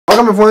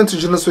Welcome everyone to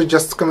Junosuede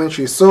Just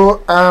Commentary.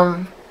 So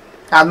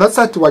I've not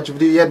started to watch the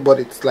video yet, but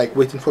it's like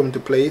waiting for me to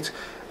play it,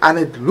 and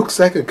it looks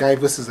like a guy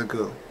versus a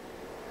girl.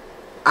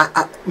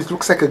 It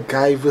looks like a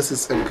guy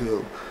versus a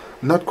girl.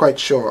 Not quite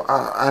sure.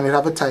 And it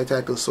have a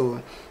title,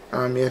 so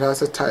it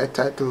has a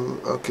title.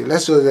 Okay,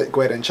 let's just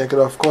go ahead and check it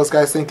out. Of course,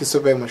 guys, thank you so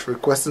very much for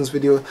requesting this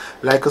video.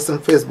 Like us on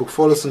Facebook,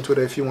 follow us on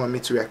Twitter. If you want me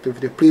to react to the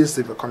video, please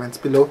leave a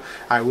comment below.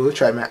 I will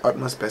try my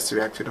utmost best to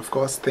react to it. Of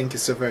course, thank you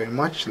so very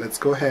much. Let's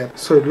go ahead.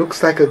 So it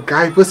looks like a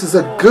guy versus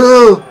a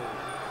girl.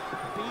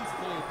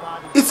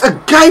 It's a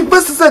guy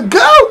versus a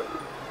girl.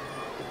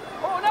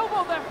 Oh, an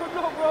elbow there from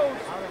Rose.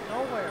 Out of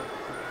nowhere.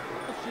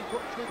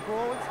 She's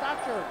growing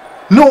stature.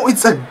 No,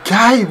 it's a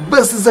guy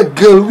versus a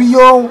girl. We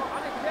all.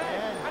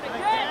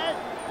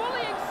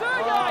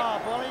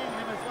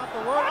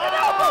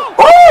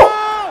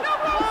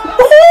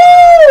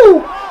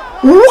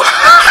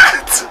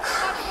 What?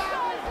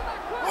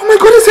 Oh my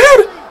god, his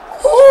head!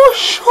 Oh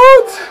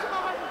shit!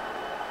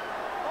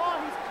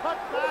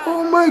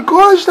 Oh my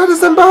gosh, that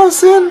is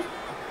embarrassing!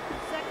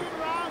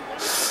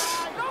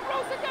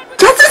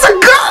 That is a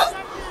girl!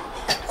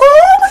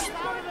 Oh my...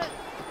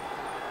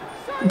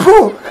 Bro!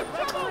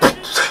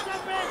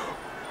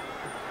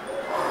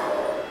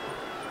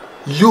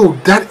 Yo,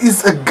 that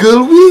is a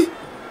girl, we?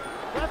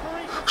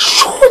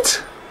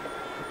 Shit!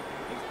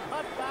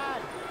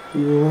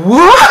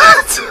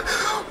 What?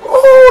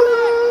 Oh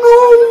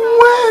no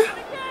way!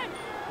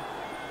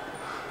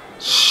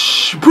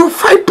 Shh, bro,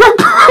 fight back,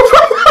 bro!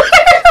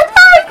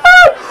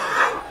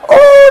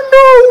 Oh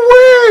no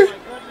way!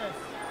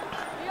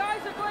 The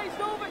eyes are glazed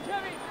over,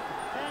 Kenny.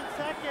 10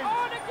 seconds.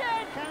 On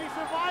again. Can he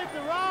survive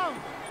the round?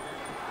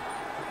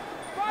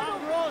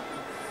 Rose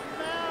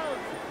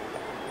smells.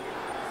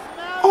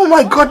 Oh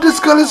my god, this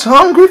girl is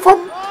hungry for...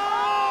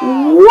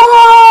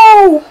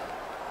 Wow!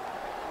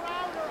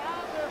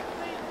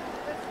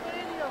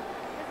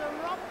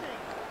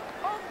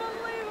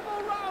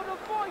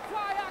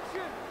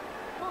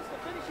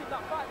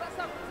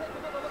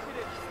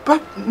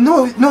 But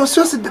no,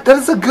 seriously, that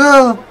is a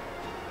girl.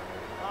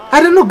 I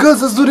didn't know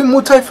girls are doing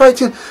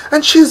multi-fighting,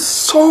 and she's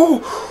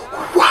so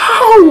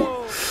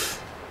wow.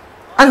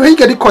 And where he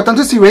get the cut? I'm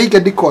to see where he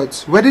get the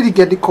cuts. Where did he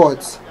get the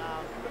cuts?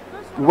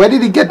 Where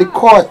did he get the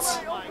cuts?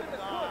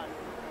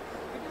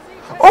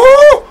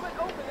 Oh!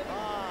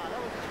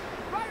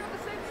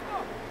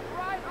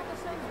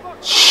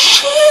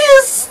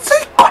 Jeez,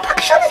 they cut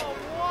actually.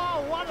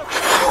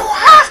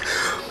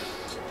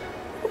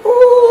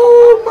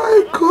 Oh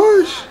my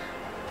gosh.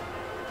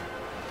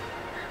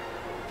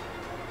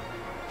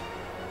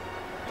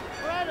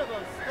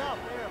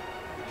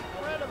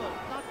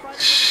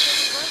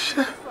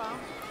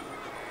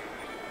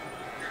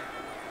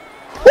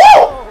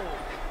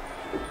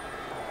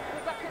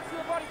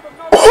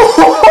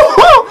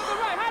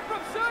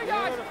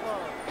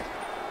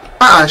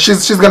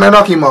 She's gonna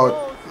knock him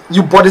out.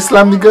 You body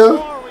slam the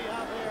girl.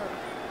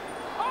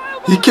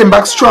 He came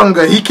back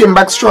stronger. He came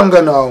back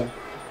stronger now.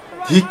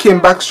 He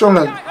came back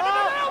stronger.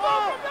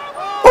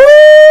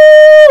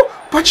 Oh,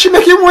 but she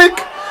make him weak.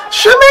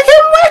 She make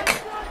him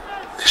weak.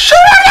 She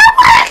make him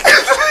weak.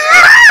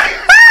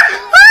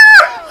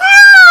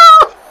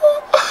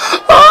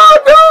 Oh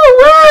no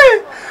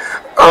way.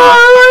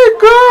 Oh my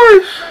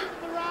gosh.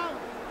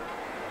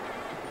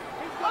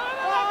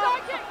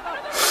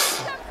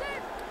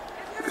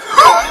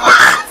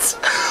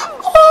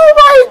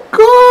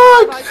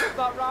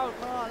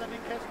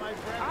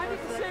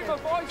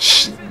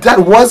 That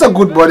was a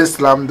good body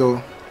slam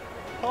though.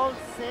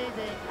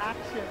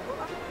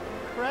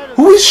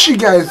 Who is she,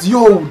 guys?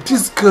 Yo,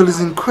 this girl is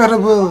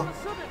incredible.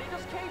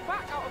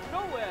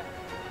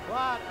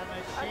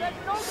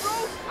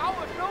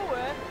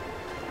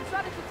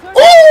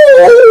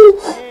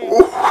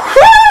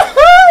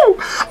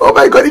 Oh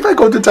my god, if I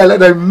go to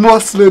Thailand I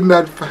must learn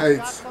that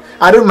fight.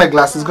 I don't know, my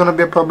glasses is gonna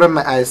be a problem,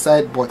 my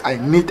eyesight, but I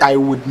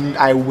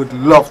would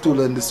love to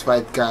learn this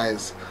fight,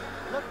 guys.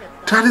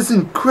 That is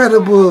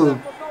incredible.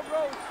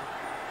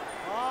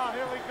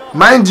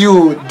 Mind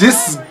you,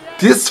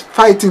 this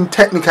fighting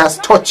technique has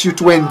taught you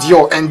to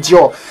endure.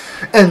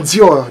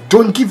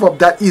 Don't give up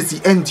that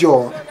easy.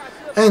 Endure.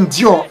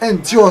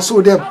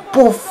 So they're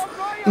both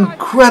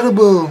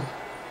incredible.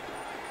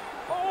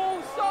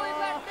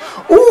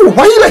 Oh,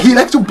 why he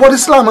like to body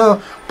slam her?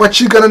 But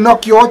she's gonna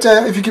knock you out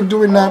if you keep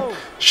doing that.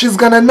 She's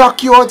gonna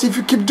knock you out if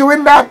you keep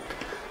doing that.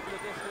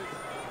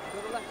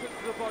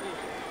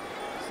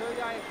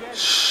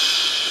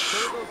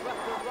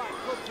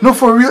 No,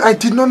 for real, I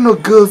did not know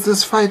girls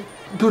this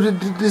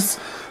this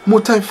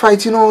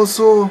multi-fighting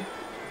also.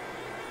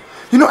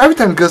 You know, every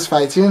time girls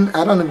fighting,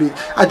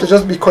 I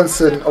just be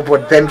concerned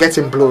about them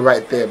getting blow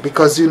right there,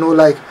 because you know,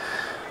 like,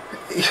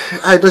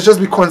 I just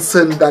be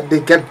concerned that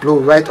they get blow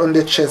right on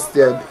their chest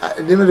there.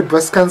 You know, the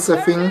breast cancer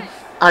thing.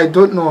 I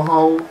don't know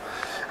how.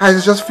 I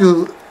just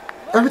feel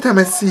every time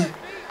I see.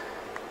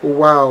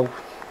 Wow,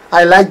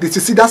 I like this.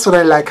 You see, that's what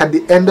I like at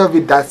the end of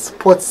it. That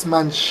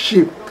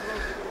sportsmanship.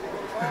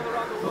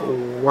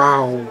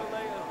 Wow.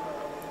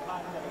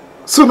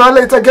 Sooner or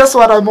later, guess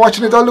what? I'm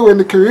watching it all the way in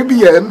the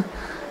Caribbean.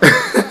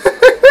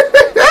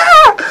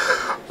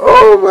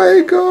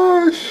 my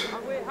gosh.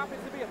 And we're happy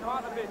to be a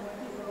part of it.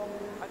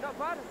 And not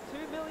bad, 2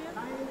 million.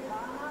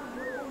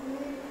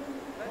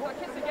 There's that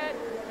kiss again.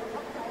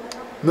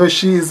 No,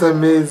 she is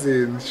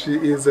amazing. She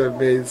is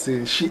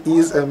amazing. She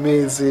is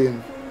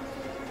amazing.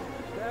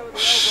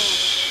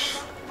 Shh.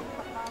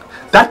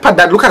 That part,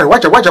 that look at it.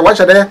 Watch her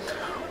there.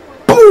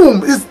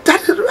 Boom! Is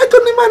that right on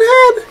the man's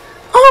head?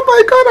 Oh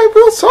my god, I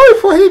feel sorry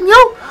for him,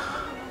 yo.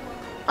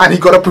 And he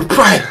got up with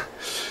pride.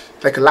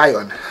 Like a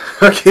lion.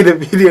 Okay, the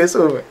video is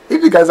over.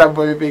 If you guys have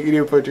a big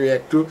video to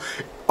react to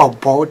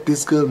about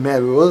this girl,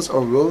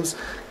 Rose,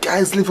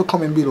 guys, leave a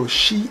comment below.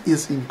 She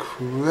is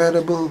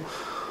incredible.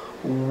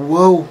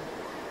 Whoa.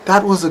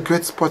 That was a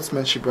great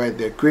sportsmanship right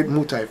there. Great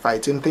Muay Thai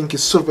fighting. Thank you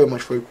so very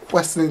much for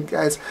requesting,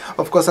 guys.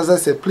 Of course, as I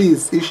said,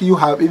 please, if you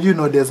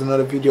know there's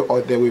another video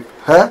out there with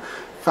her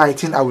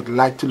fighting, I would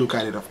like to look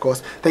at it, of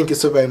course. Thank you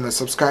so very much.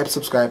 Subscribe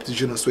to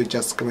Junosuede,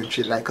 just comment,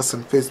 share, like us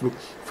on Facebook,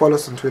 follow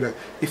us on Twitter.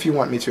 If you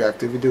want me to react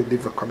to a video,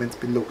 leave a comment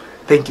below.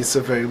 Thank you so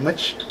very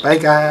much. Bye,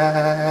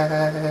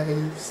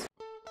 guys.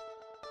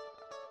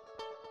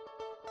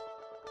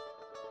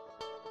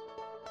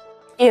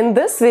 In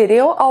this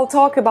video, I'll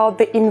talk about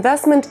the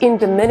investment in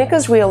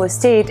Dominica's real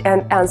estate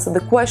and answer the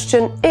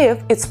question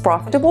if it's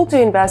profitable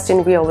to invest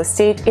in real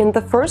estate in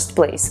the first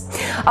place.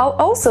 I'll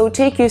also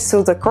take you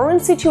through the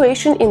current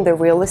situation in the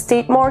real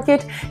estate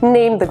market,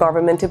 name the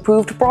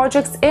government-approved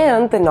projects,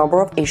 and the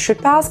number of issued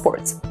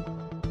passports.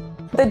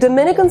 The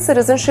Dominican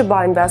Citizenship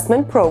by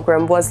Investment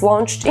program was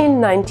launched in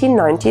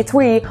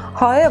 1993.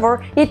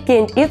 However, it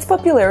gained its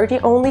popularity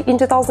only in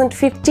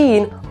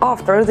 2015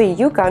 after the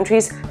EU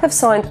countries have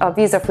signed a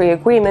visa-free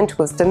agreement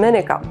with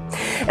Dominica.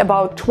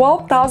 About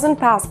 12,000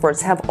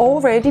 passports have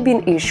already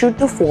been issued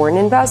to foreign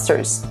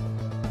investors.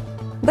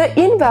 The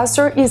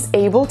investor is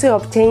able to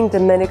obtain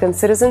Dominican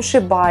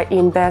citizenship by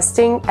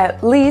investing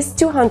at least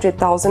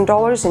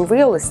 $200,000 in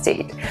real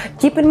estate.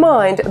 Keep in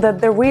mind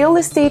that the real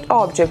estate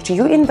object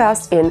you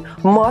invest in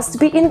must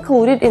be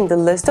included in the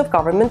list of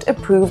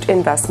government-approved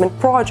investment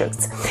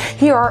projects.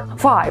 Here are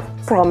 5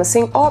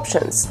 promising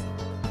options.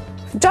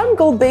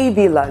 Jungle Bay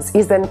Villas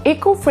is an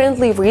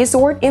eco-friendly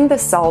resort in the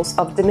south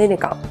of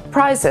Dominica.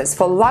 Prices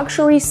for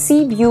luxury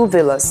sea view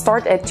villas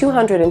start at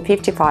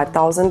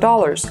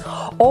 $255,000.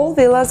 All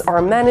villas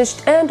are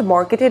managed and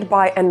marketed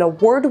by an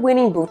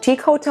award-winning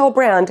boutique hotel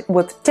brand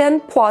with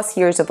 10+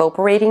 years of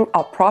operating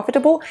a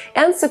profitable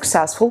and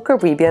successful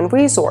Caribbean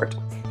resort.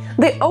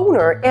 The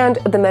owner and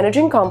the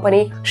managing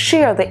company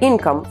share the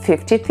income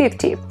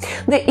 50-50.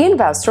 The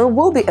investor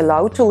will be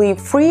allowed to live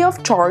free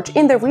of charge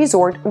in the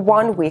resort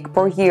 1 week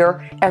per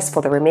year. As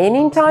for the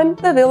remaining time,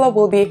 the villa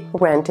will be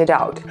rented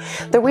out.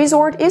 The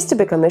resort is to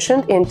be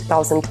commissioned in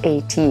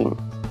 2018.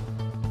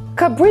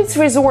 Cabrit's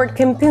Resort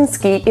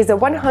Kempinski is a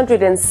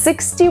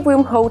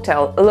 160-room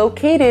hotel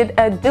located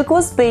at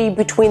Douglas Bay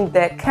between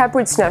the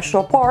Cabrit's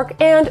National Park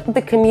and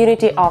the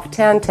community of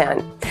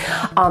Tantan.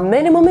 A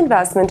minimum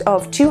investment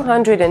of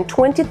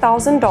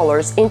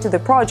 $220,000 into the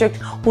project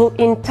will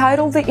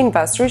entitle the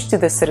investors to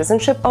the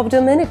citizenship of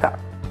Dominica.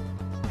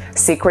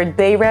 Secret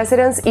Bay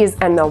Residence is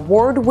an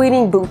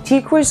award-winning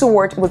boutique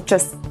resort with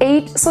just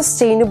 8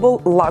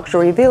 sustainable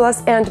luxury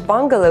villas and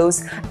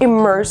bungalows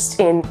immersed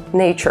in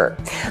nature.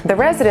 The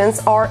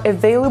residences are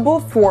available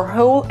for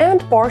whole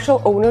and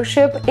partial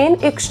ownership in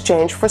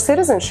exchange for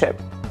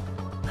citizenship.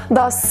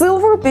 The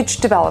Silver Beach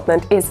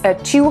development is a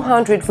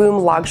 200-room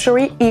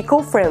luxury,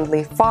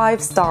 eco-friendly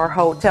 5-star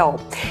hotel.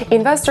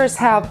 Investors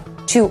have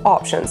 2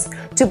 options: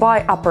 to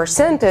buy a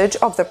percentage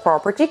of the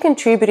property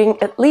contributing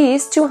at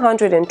least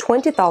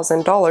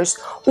 $220,000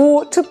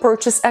 or to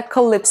purchase a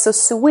Calypso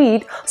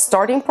suite,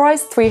 starting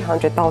price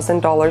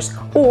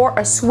 $300,000, or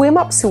a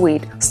swim-up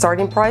suite,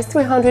 starting price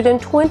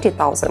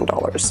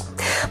 $320,000.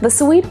 The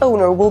suite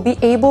owner will be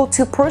able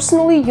to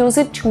personally use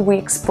it 2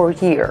 weeks per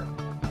year.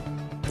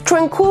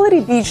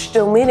 Tranquility Beach,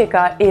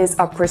 Dominica is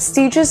a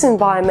prestigious,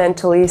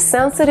 environmentally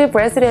sensitive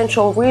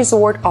residential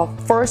resort of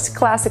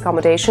first-class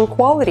accommodation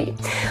quality.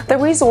 The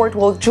resort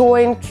will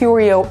join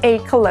Curio A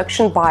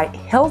Collection by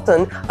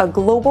Hilton, a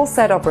global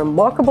set of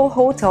remarkable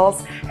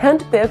hotels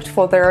handpicked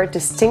for their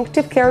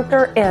distinctive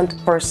character and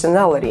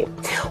personality.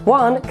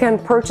 One can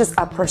purchase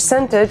a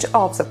percentage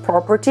of the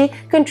property,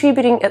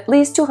 contributing at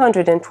least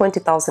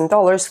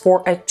 $220,000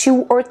 for a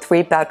 2- or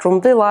 3-bedroom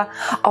villa,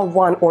 a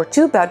 1- or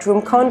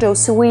 2-bedroom condo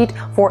suite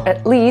for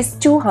at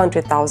least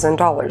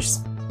 $200,000.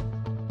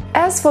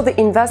 As for the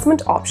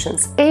investment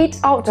options, 8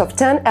 out of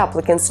 10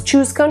 applicants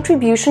choose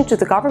contribution to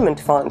the government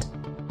fund.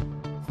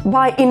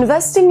 By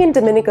investing in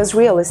Dominica's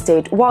real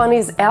estate, one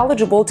is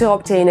eligible to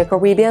obtain a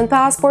Caribbean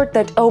passport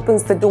that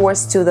opens the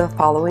doors to the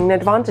following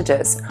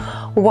advantages.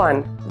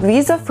 1.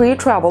 Visa-free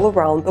travel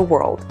around the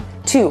world.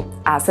 2.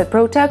 Asset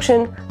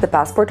protection. The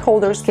passport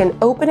holders can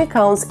open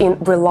accounts in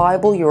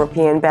reliable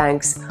European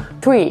banks.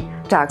 3.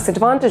 Tax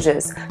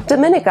advantages.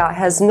 Dominica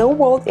has no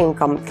world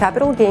income,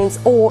 capital gains,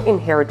 or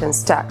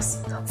inheritance tax.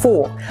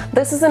 4.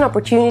 This is an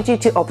opportunity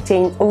to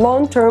obtain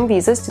long-term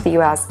visas to the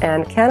US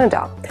and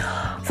Canada.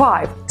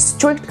 5.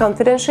 Strict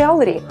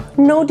confidentiality.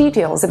 No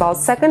details about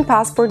second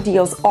passport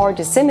deals are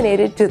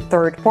disseminated to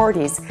third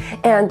parties,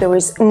 and there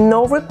is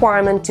no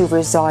requirement to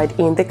reside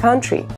in the country.